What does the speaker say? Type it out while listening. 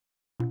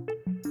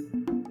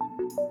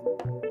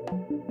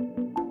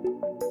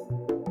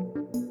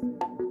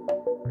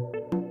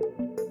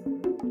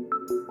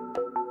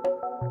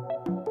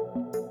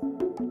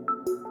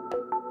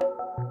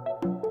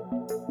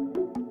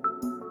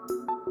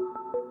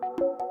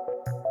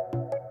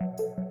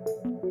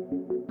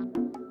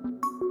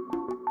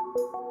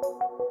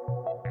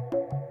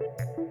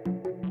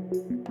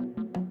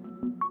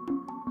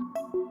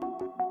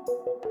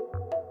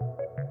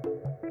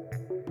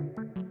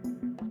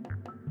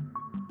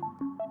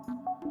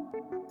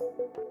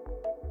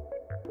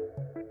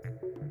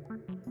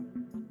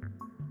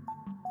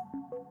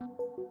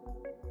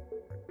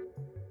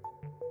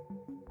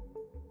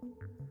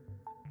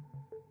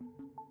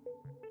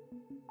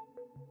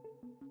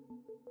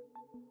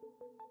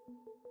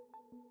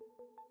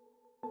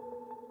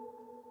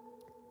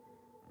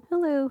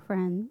Hello,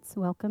 friends.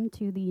 Welcome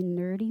to the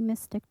Nerdy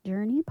Mystic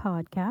Journey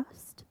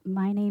podcast.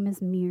 My name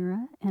is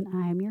Mira, and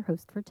I am your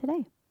host for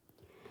today.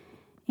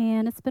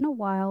 And it's been a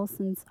while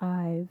since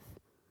I've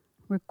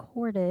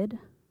recorded,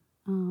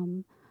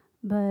 um,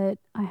 but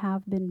I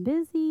have been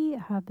busy,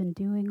 I have been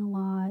doing a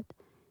lot,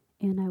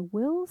 and I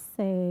will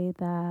say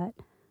that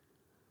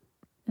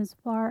as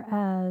far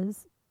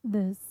as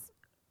the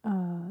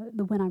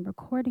when I'm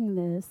recording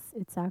this,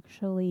 it's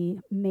actually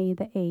May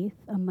the 8th,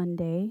 a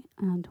Monday,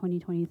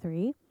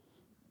 2023.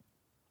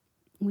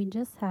 We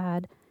just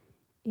had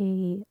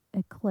a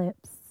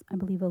eclipse, I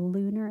believe a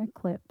lunar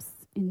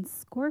eclipse in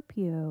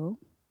Scorpio,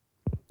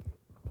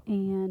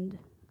 and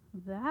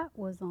that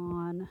was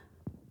on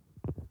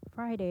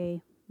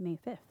Friday, May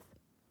 5th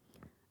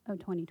of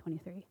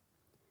 2023.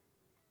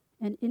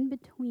 And in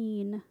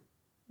between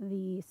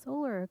the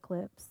solar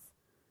eclipse,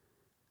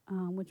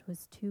 which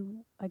was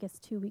 2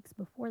 weeks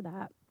before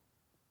that,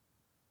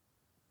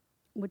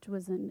 which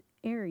was in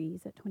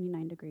Aries at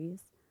 29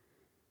 degrees,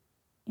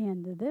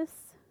 and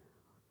this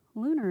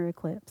lunar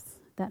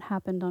eclipse that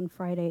happened on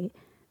Friday,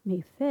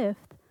 May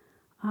 5th,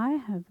 I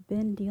have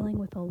been dealing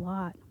with a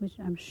lot, which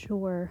I'm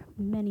sure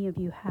many of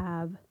you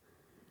have.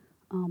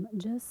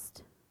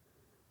 Just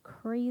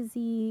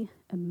crazy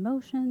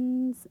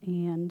emotions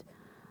and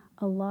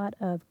a lot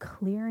of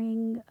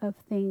clearing of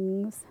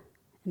things.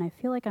 And I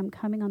feel like I'm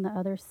coming on the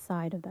other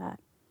side of that.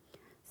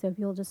 So if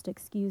you'll just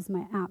excuse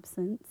my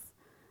absence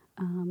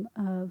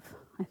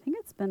I think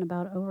it's been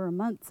about over a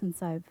month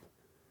since I've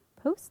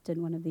posted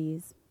one of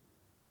these.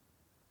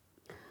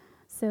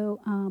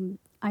 So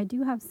I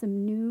do have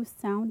some new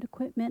sound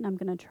equipment. I'm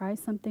going to try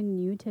something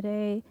new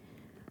today.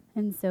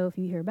 And so if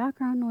you hear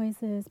background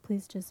noises,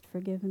 please just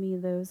forgive me.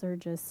 Those are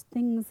just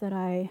things that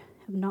I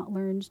have not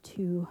learned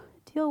to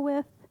deal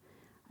with.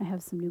 I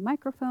have some new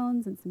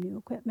microphones and some new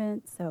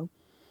equipment.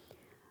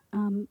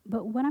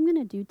 But what I'm going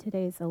to do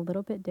today is a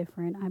little bit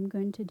different. I'm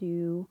going to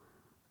do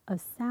a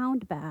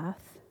sound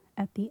bath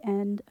at the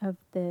end of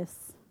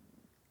this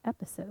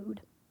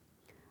episode.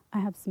 I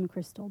have some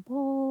crystal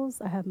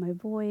bowls. I have my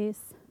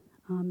voice.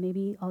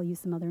 Maybe I'll use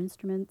some other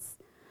instruments.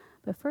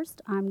 But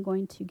first, I'm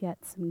going to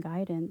get some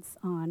guidance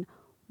on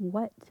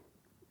what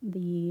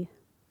the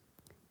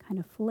kind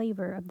of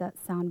flavor of that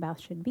sound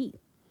bath should be.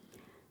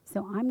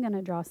 So I'm going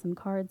to draw some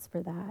cards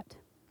for that.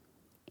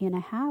 And I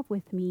have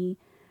with me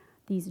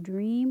these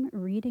dream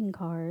reading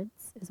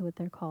cards, is what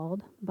they're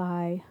called,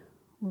 by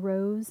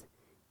Rose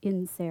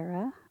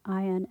Inserra,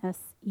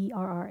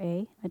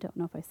 Inserra. I don't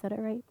know if I said it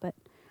right, but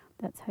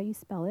that's how you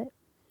spell it.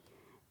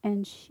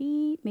 And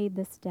she made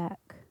this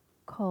deck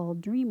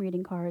called Dream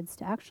Reading Cards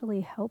to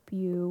actually help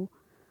you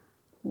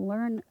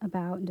learn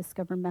about and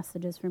discover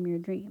messages from your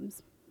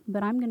dreams.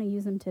 But I'm going to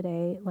use them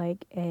today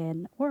like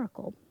an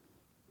oracle.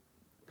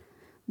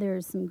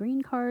 There's some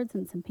green cards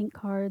and some pink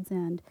cards,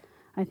 and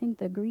I think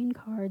the green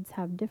cards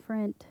have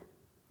different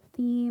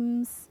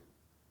themes.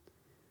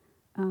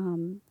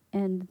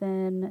 And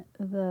then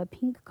the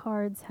pink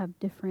cards have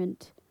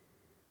different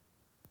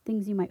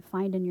things you might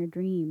find in your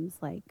dreams,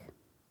 like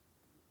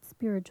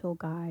spiritual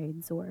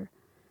guides or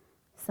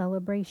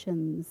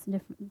celebrations,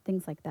 different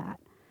things like that.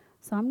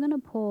 So I'm going to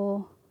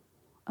pull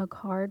a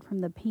card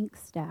from the pink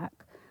stack,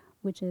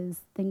 which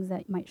is things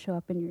that might show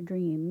up in your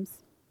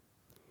dreams.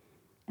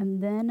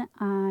 And then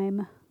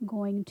I'm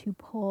going to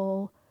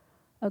pull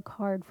a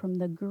card from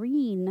the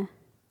green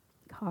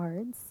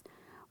cards,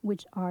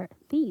 which are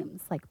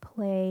themes like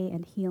play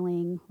and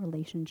healing,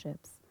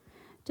 relationships,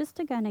 just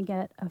to kind of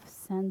get a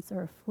sense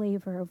or a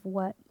flavor of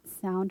what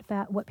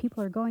what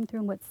people are going through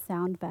and what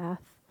sound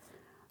bath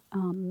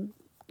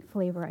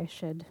flavor I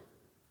should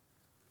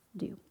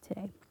do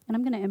today. And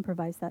I'm going to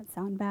improvise that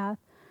sound bath,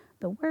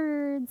 the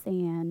words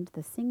and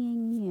the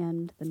singing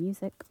and the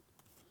music.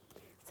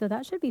 So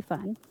that should be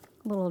fun,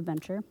 a little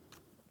adventure.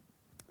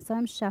 So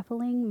I'm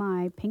shuffling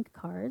my pink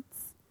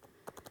cards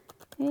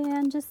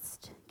and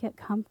just get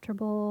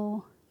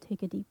comfortable,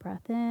 take a deep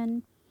breath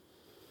in,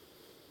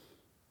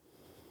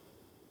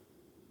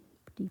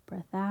 deep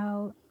breath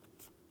out,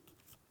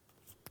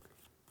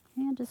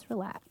 and just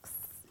relax.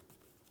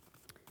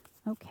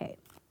 Okay.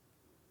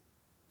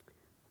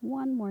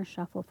 One more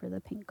shuffle for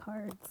the pink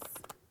cards.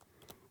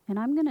 And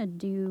I'm going to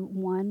do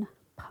one,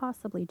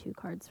 possibly two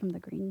cards from the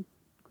green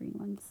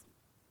ones.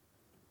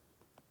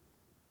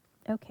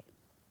 Okay.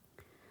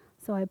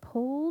 So I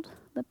pulled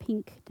the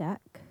pink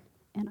deck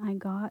and I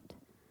got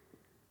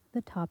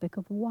the topic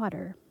of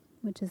water,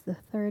 which is the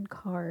third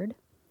card.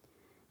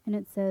 And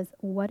it says,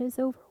 what is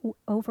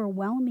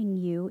overwhelming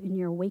you in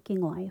your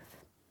waking life?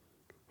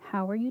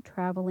 How are you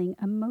traveling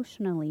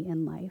emotionally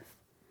in life?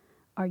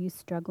 Are you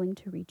struggling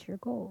to reach your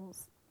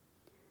goals?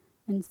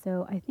 And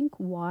so I think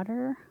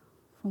water,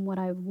 from what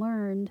I've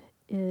learned,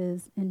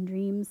 is in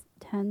dreams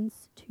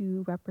tends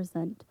to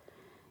represent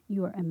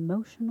your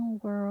emotional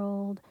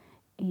world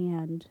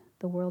and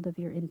the world of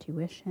your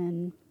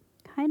intuition,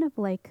 kind of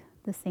like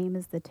the same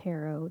as the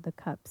tarot, the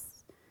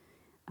cups.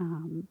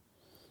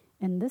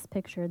 In this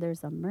picture,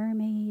 there's a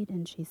mermaid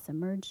and she's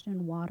submerged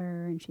in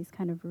water and she's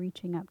kind of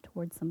reaching up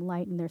towards some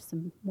light, and there's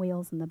some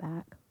whales in the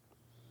back.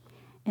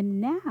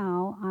 And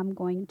now I'm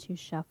going to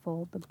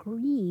shuffle the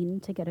green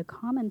to get a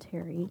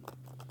commentary.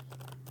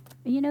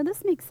 You know,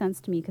 this makes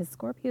sense to me because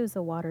Scorpio is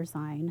a water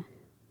sign,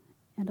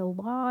 and a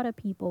lot of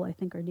people, I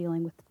think, are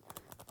dealing with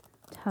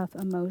tough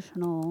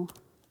emotional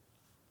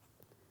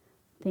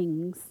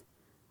things.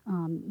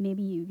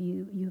 Maybe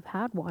you've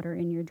had water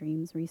in your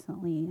dreams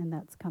recently, and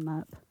that's come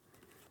up.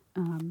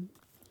 Um,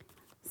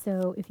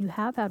 so if you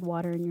have had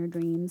water in your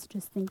dreams,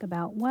 just think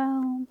about,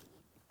 well,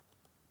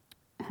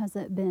 has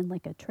it been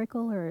like a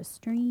trickle or a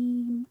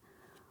stream?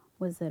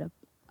 Was it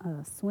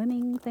a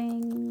swimming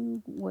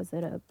thing? Was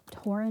it a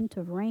torrent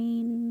of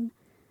rain?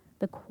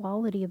 The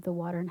quality of the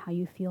water and how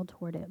you feel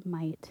toward it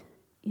might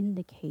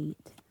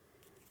indicate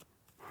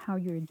how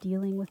you're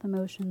dealing with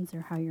emotions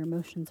or how your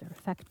emotions are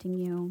affecting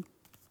you.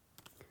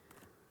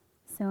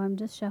 So I'm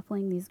just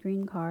shuffling these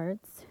green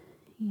cards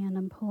and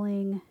I'm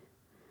pulling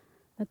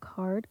a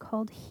card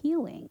called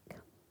Healing.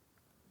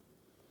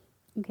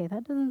 Okay,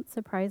 that doesn't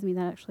surprise me.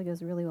 That actually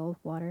goes really well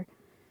with water.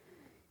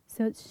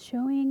 So it's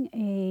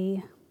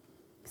showing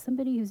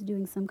somebody who's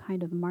doing some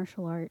kind of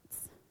martial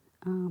arts.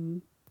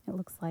 It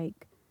looks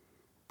like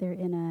they're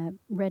in a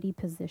ready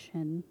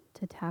position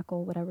to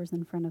tackle whatever's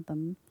in front of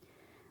them.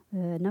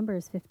 The number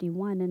is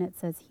 51, and it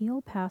says,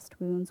 heal past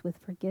wounds with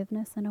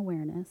forgiveness and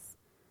awareness.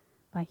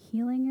 By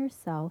healing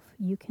yourself,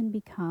 you can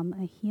become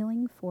a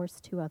healing force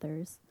to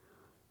others.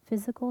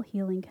 Physical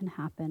healing can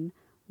happen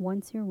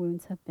once your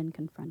wounds have been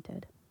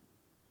confronted.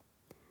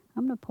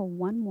 I'm going to pull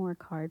one more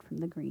card from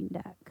the green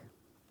deck.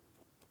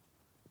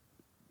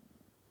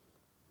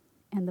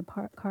 And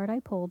the card I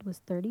pulled was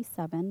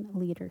 37,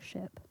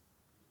 Leadership.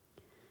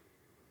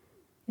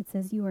 It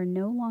says, you are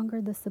no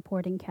longer the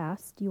supporting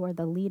cast, you are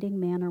the leading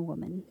man or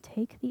woman.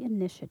 Take the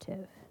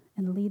initiative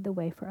and lead the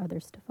way for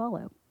others to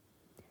follow.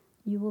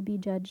 You will be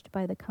judged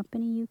by the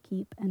company you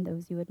keep and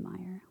those you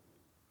admire.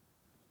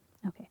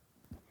 Okay.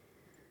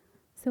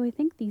 So I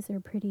think these are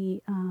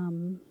pretty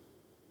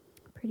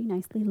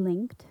nicely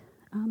linked.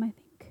 I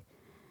think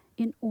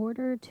in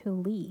order to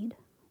lead,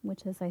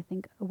 which is I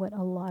think what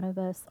a lot of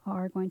us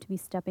are going to be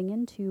stepping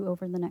into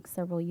over the next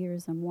several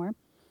years and more,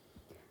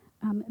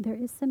 there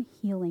is some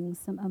healing,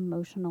 some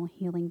emotional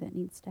healing that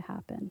needs to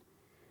happen.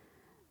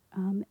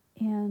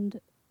 And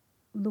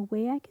the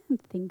way I can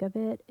think of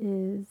it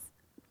is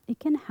it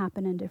can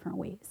happen in different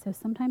ways. So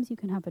sometimes you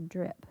can have a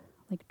drip,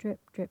 like drip,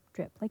 drip,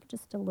 drip, like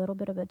just a little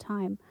bit of a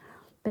time.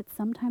 But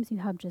sometimes you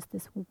have just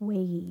this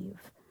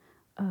wave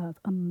of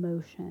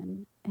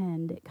emotion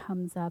and it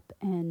comes up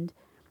and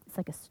it's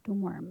like a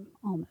storm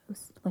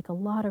almost, like a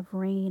lot of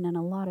rain and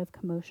a lot of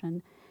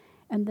commotion.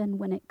 And then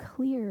when it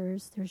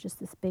clears, there's just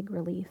this big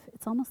relief.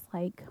 It's almost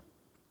like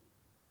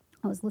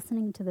I was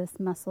listening to this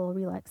muscle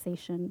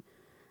relaxation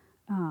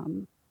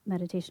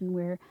meditation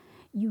where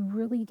you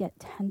really get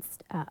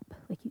tensed up.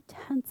 Like you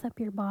tense up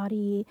your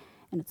body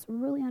and it's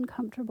really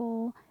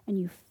uncomfortable and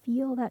you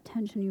feel that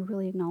tension, you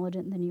really acknowledge it,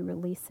 and then you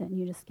release it and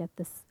you just get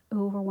this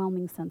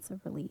overwhelming sense of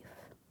relief.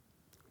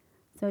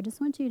 So I just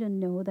want you to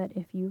know that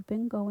if you've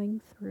been going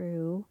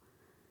through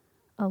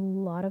a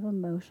lot of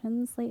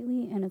emotions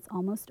lately and it's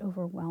almost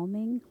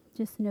overwhelming,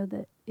 just know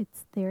that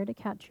it's there to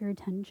catch your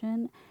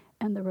attention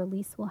and the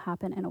release will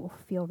happen and it will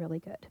feel really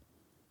good.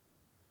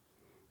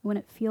 When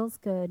it feels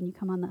good and you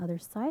come on the other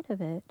side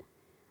of it,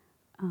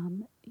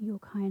 you'll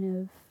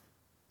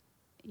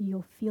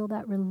feel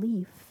that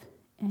relief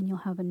and you'll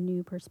have a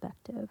new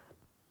perspective.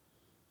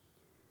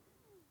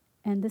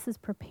 And this is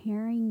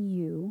preparing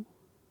you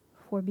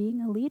for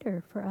being a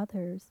leader for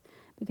others.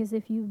 Because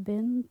if you've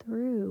been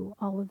through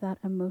all of that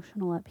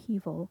emotional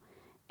upheaval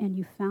and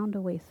you found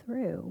a way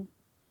through,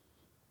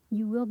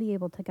 you will be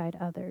able to guide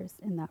others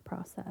in that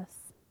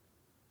process.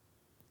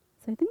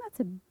 So I think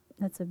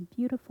that's a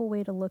beautiful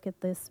way to look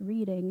at this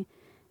reading,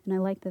 and I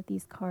like that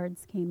these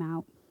cards came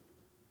out.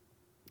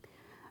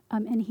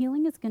 And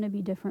healing is going to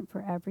be different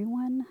for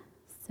everyone.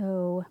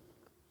 So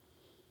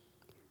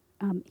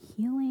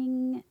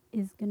healing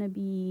is going to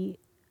be,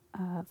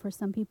 for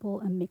some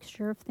people, a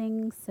mixture of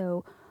things.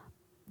 So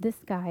this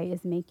guy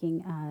is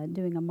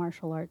doing a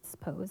martial arts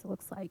pose, it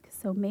looks like.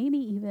 So maybe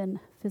even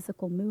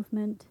physical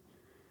movement.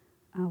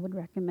 I would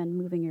recommend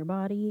moving your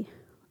body.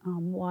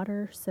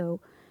 Water,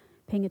 so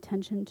paying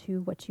attention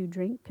to what you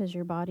drink because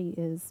your body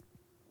is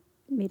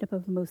made up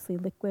of mostly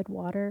liquid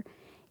water.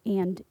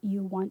 And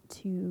you want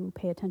to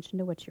pay attention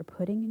to what you're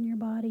putting in your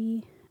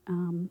body.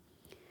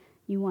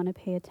 You want to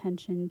pay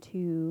attention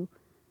to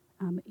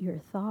your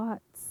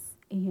thoughts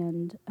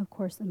and, of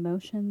course,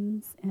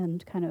 emotions.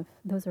 And kind of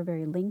those are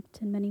very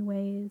linked in many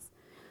ways.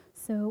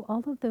 So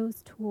all of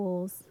those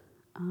tools,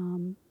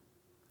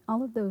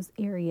 all of those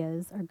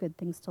areas are good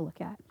things to look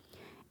at.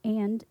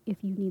 And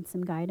if you need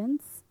some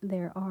guidance,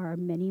 there are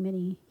many,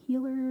 many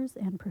healers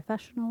and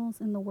professionals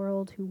in the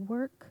world who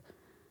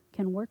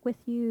can work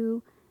with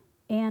you.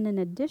 And in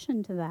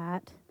addition to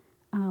that,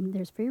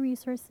 there's free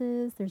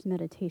resources, there's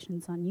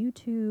meditations on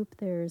YouTube,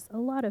 there's a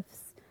lot of,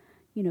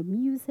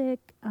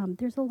 music.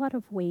 There's a lot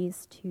of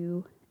ways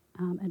to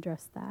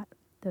address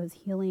those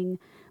healing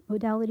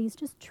modalities.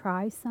 Just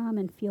try some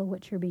and feel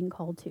what you're being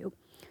called to.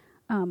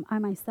 I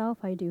myself,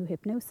 I do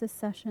hypnosis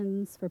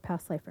sessions for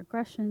past life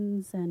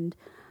regressions, and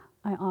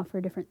I offer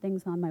different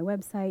things on my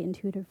website,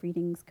 intuitive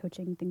readings,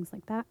 coaching, things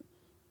like that.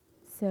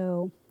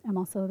 So I'm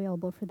also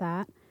available for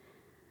that.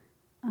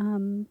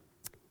 Um,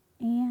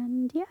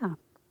 and yeah,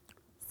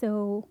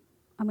 so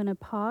I'm going to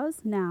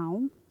pause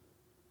now.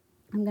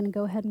 I'm going to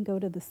go ahead and go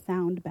to the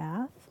sound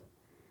bath.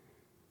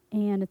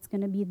 And it's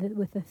going to be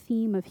with the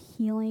theme of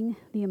healing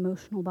the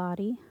emotional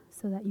body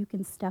so that you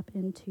can step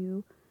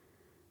into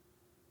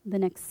the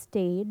next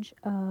stage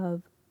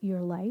of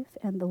your life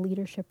and the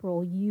leadership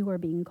role you are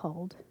being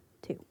called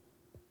to.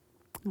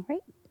 All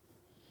right.